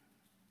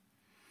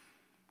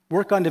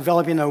 Work on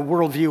developing a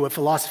worldview, a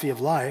philosophy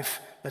of life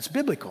that's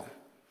biblical,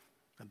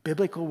 a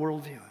biblical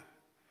worldview,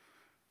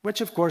 which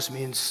of course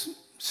means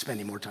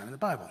spending more time in the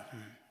Bible.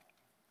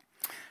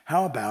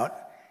 How about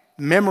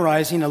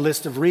memorizing a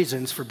list of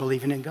reasons for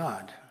believing in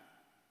God?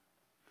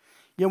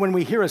 You know, when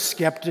we hear a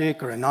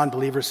skeptic or a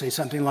non-believer say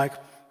something like,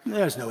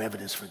 there's no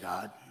evidence for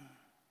God,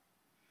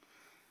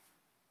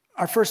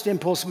 our first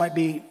impulse might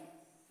be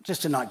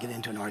just to not get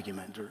into an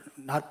argument or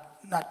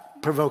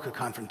not provoke a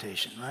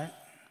confrontation, right?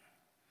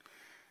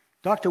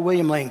 Dr.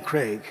 William Lane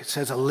Craig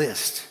says a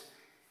list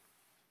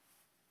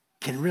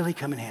can really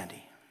come in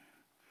handy.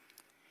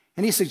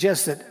 And he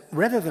suggests that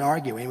rather than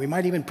arguing, we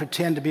might even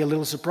pretend to be a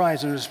little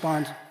surprised and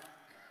respond,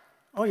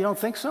 oh, you don't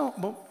think so?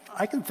 Well,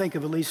 I can think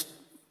of at least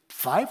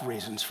 5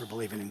 reasons for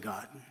believing in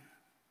God.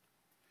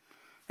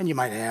 And you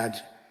might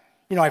add,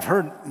 you know, I've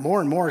heard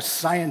more and more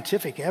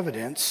scientific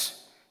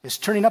evidence is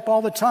turning up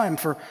all the time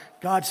for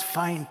God's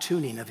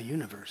fine-tuning of the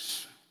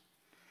universe.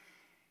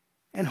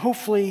 And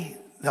hopefully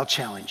they'll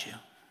challenge you,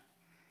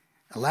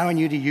 allowing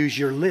you to use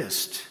your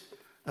list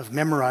of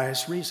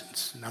memorized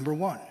reasons. Number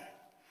 1,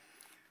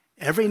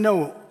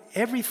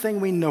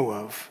 everything we know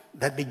of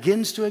that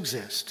begins to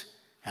exist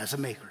has a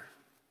maker.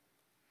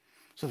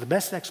 So the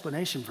best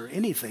explanation for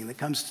anything that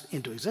comes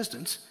into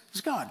existence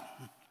is God.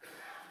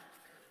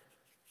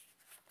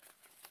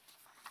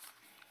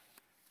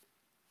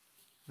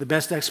 The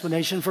best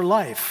explanation for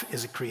life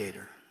is a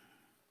creator.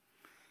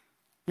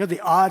 You know,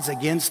 the odds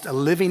against a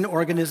living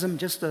organism,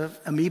 just an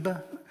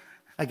amoeba,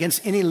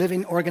 against any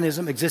living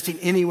organism existing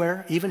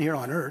anywhere, even here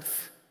on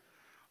Earth,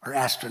 are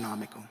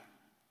astronomical.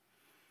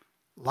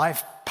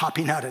 Life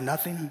popping out of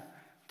nothing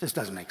just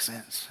doesn't make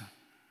sense.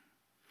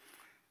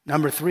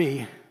 Number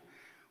 3,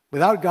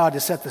 without God to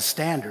set the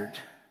standard,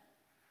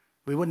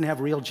 we wouldn't have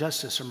real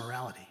justice or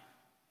morality.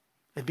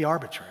 It'd be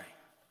arbitrary.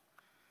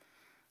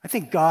 I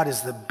think God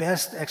is the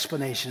best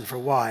explanation for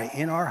why,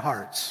 in our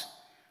hearts,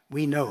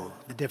 we know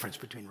the difference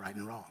between right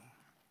and wrong.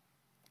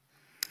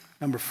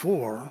 Number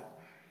 4,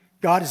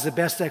 God is the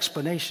best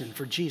explanation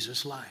for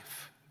Jesus'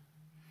 life.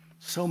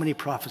 So many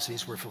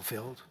prophecies were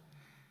fulfilled.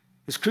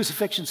 His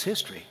crucifixion's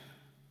history.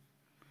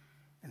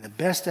 And the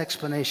best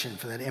explanation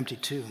for that empty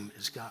tomb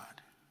is God.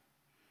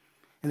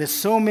 And that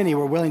so many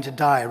were willing to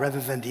die rather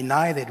than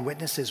deny they'd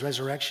witnessed his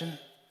resurrection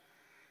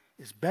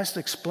is best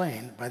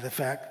explained by the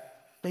fact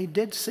they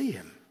did see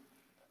him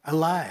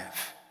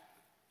alive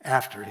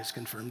after his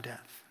confirmed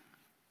death.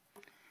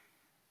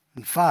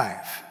 And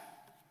 5,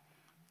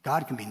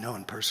 God can be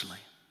known personally.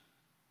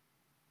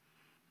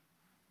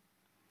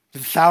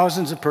 With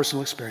thousands of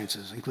personal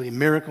experiences, including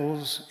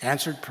miracles,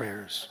 answered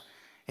prayers,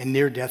 and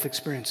near-death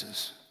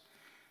experiences.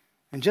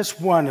 And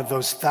just one of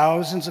those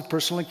thousands of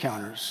personal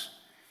encounters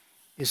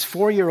is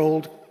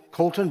 4-year-old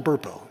Colton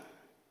Burpo,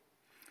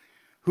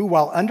 who,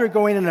 while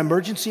undergoing an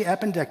emergency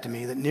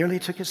appendectomy that nearly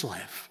took his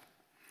life,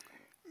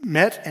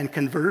 met and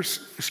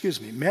conversed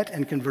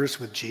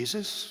with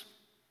Jesus,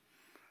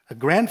 a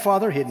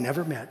grandfather he had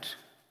never met,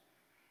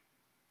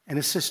 and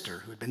a sister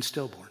who had been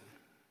stillborn.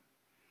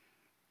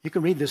 You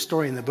can read this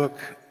story in the book,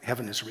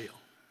 Heaven is Real.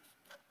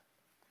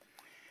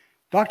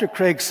 Dr.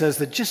 Craig says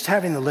that just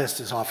having the list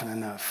is often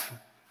enough.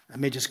 That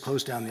may just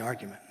close down the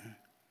argument.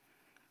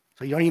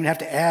 So you don't even have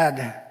to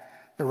add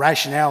the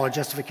rationale or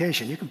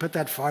justification. You can put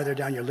that farther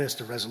down your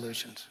list of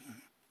resolutions.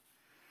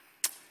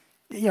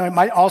 It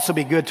might also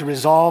be good to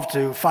resolve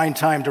to find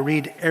time to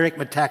read Eric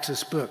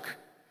Metaxas' book,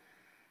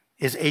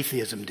 Is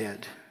Atheism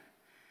Dead?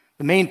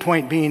 The main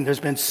point being there's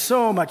been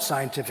so much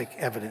scientific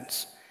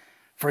evidence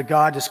for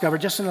God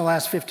discovered just in the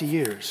last 50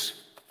 years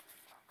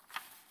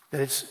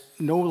that it's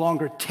no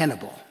longer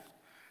tenable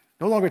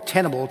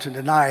to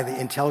deny the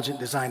intelligent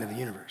design of the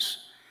universe.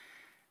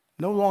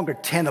 No longer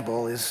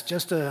tenable is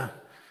just a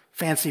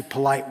fancy,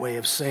 polite way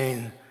of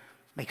saying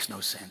makes no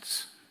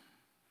sense.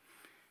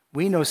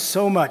 We know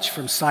so much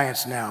from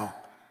science now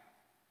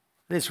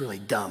that it's really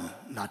dumb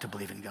not to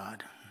believe in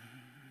God.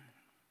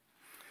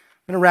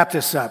 I'm going to wrap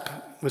this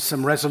up with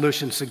some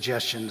resolution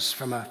suggestions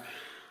from a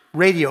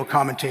radio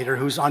commentator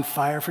who's on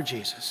fire for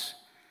Jesus,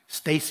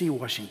 Stacy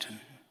Washington,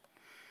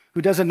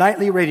 who does a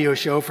nightly radio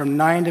show from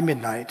 9 to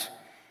midnight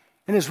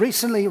and has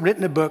recently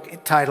written a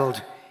book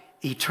titled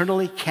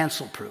Eternally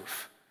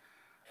Cancel-Proof,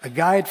 a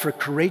guide for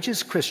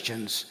courageous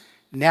Christians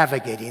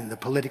navigating the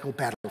political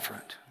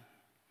battlefront.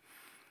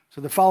 So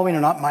the following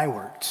are not my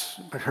words,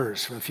 but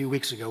hers from a few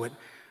weeks ago at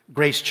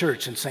Grace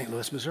Church in St.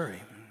 Louis,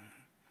 Missouri.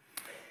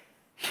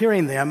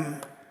 Hearing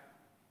them,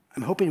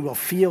 I'm hoping we'll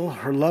feel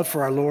her love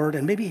for our Lord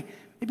and maybe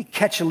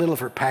catch a little of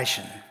her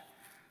passion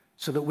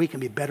so that we can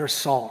be better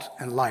salt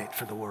and light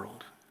for the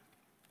world.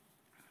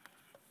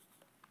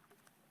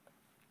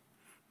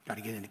 Got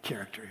to get into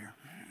character here.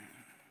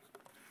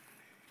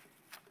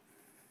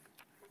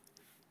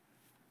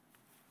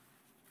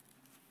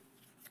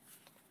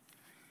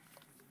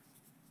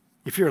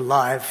 If you're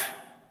alive,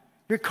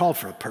 you're called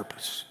for a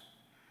purpose.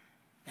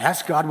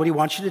 Ask God what he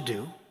wants you to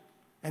do,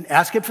 and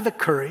ask him for the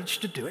courage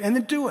to do it, and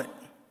then do it.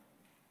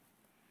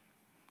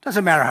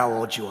 Doesn't matter how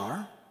old you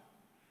are.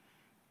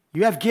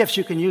 You have gifts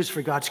you can use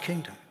for God's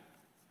kingdom.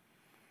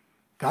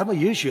 God will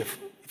use you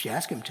if you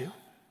ask him to.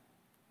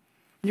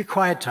 In your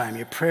quiet time,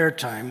 your prayer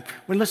time,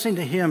 when listening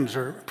to hymns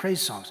or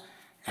praise songs,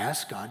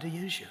 ask God to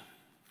use you.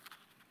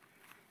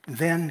 And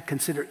then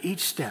consider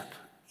each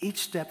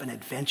step an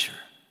adventure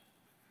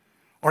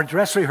or a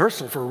dress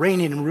rehearsal for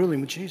reigning and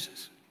ruling with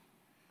Jesus.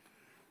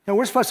 Now,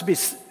 we're supposed to be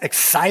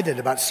excited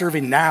about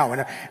serving now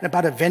and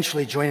about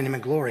eventually joining him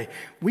in glory.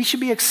 We should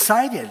be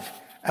excited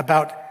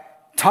about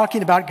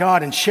talking about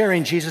God and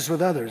sharing Jesus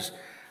with others.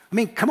 I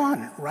mean, come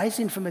on,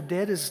 rising from the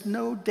dead is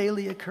no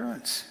daily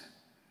occurrence.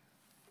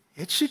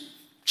 It should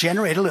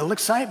generate a little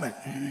excitement.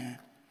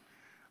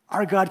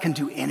 Our God can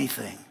do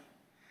anything,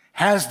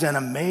 has done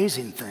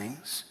amazing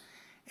things,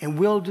 and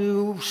will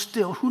do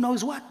still who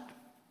knows what.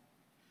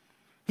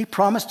 He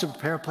promised to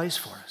prepare a place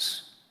for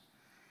us.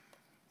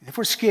 And if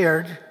we're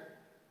scared,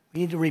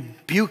 we need to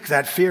rebuke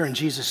that fear in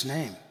Jesus'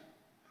 name.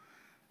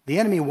 The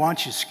enemy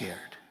wants you scared.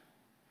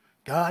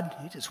 God,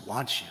 he just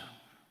wants you.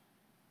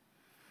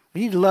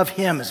 We need to love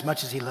him as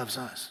much as he loves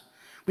us.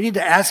 We need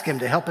to ask him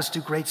to help us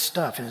do great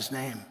stuff in his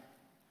name.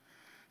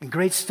 And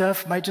great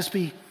stuff might just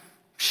be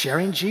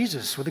sharing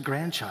Jesus with a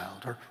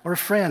grandchild or a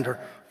friend or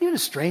even a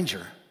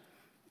stranger,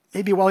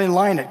 maybe while in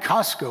line at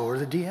Costco or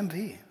the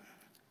DMV.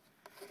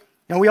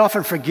 Now, we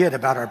often forget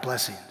about our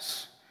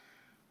blessings.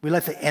 We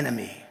let the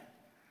enemy,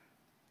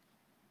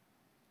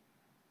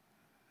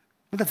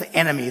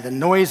 the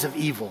noise of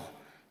evil,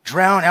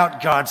 drown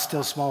out God's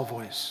still small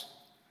voice.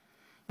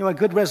 You know, a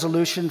good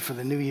resolution for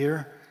the new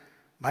year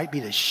might be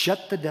to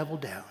shut the devil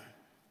down.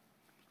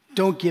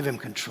 Don't give him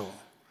control.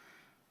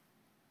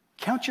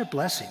 Count your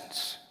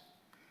blessings.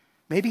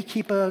 Maybe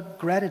keep a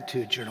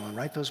gratitude journal and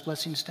write those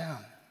blessings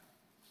down.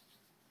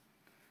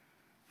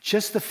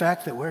 Just the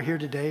fact that we're here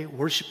today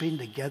worshiping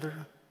together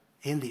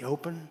in the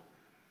open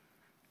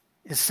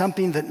is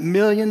something that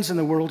millions in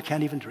the world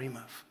can't even dream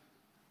of.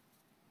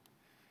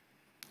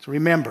 So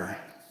remember,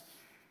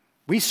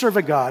 we serve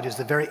a God who's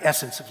the very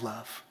essence of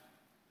love.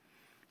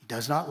 He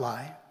does not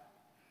lie.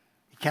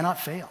 He cannot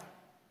fail.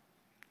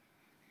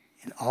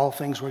 And all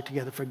things work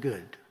together for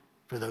good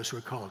for those who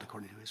are called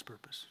according to his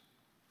purpose.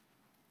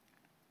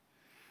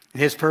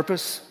 And his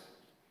purpose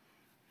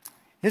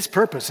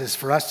is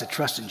for us to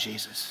trust in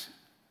Jesus.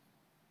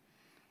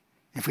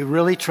 If we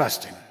really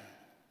trust him,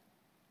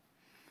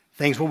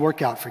 things will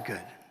work out for good.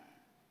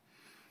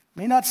 It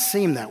may not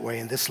seem that way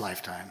in this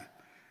lifetime,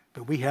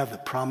 but we have the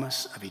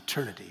promise of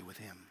eternity with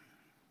him.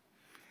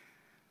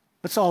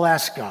 Let's all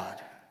ask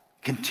God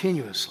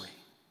continuously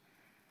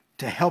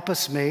to help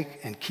us make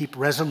and keep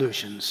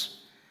resolutions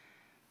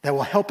that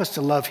will help us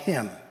to love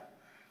him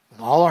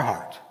with all our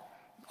heart,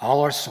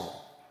 all our soul,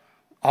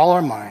 all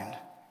our mind,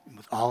 and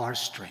with all our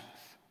strength,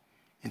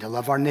 and to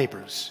love our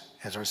neighbors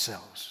as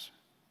ourselves.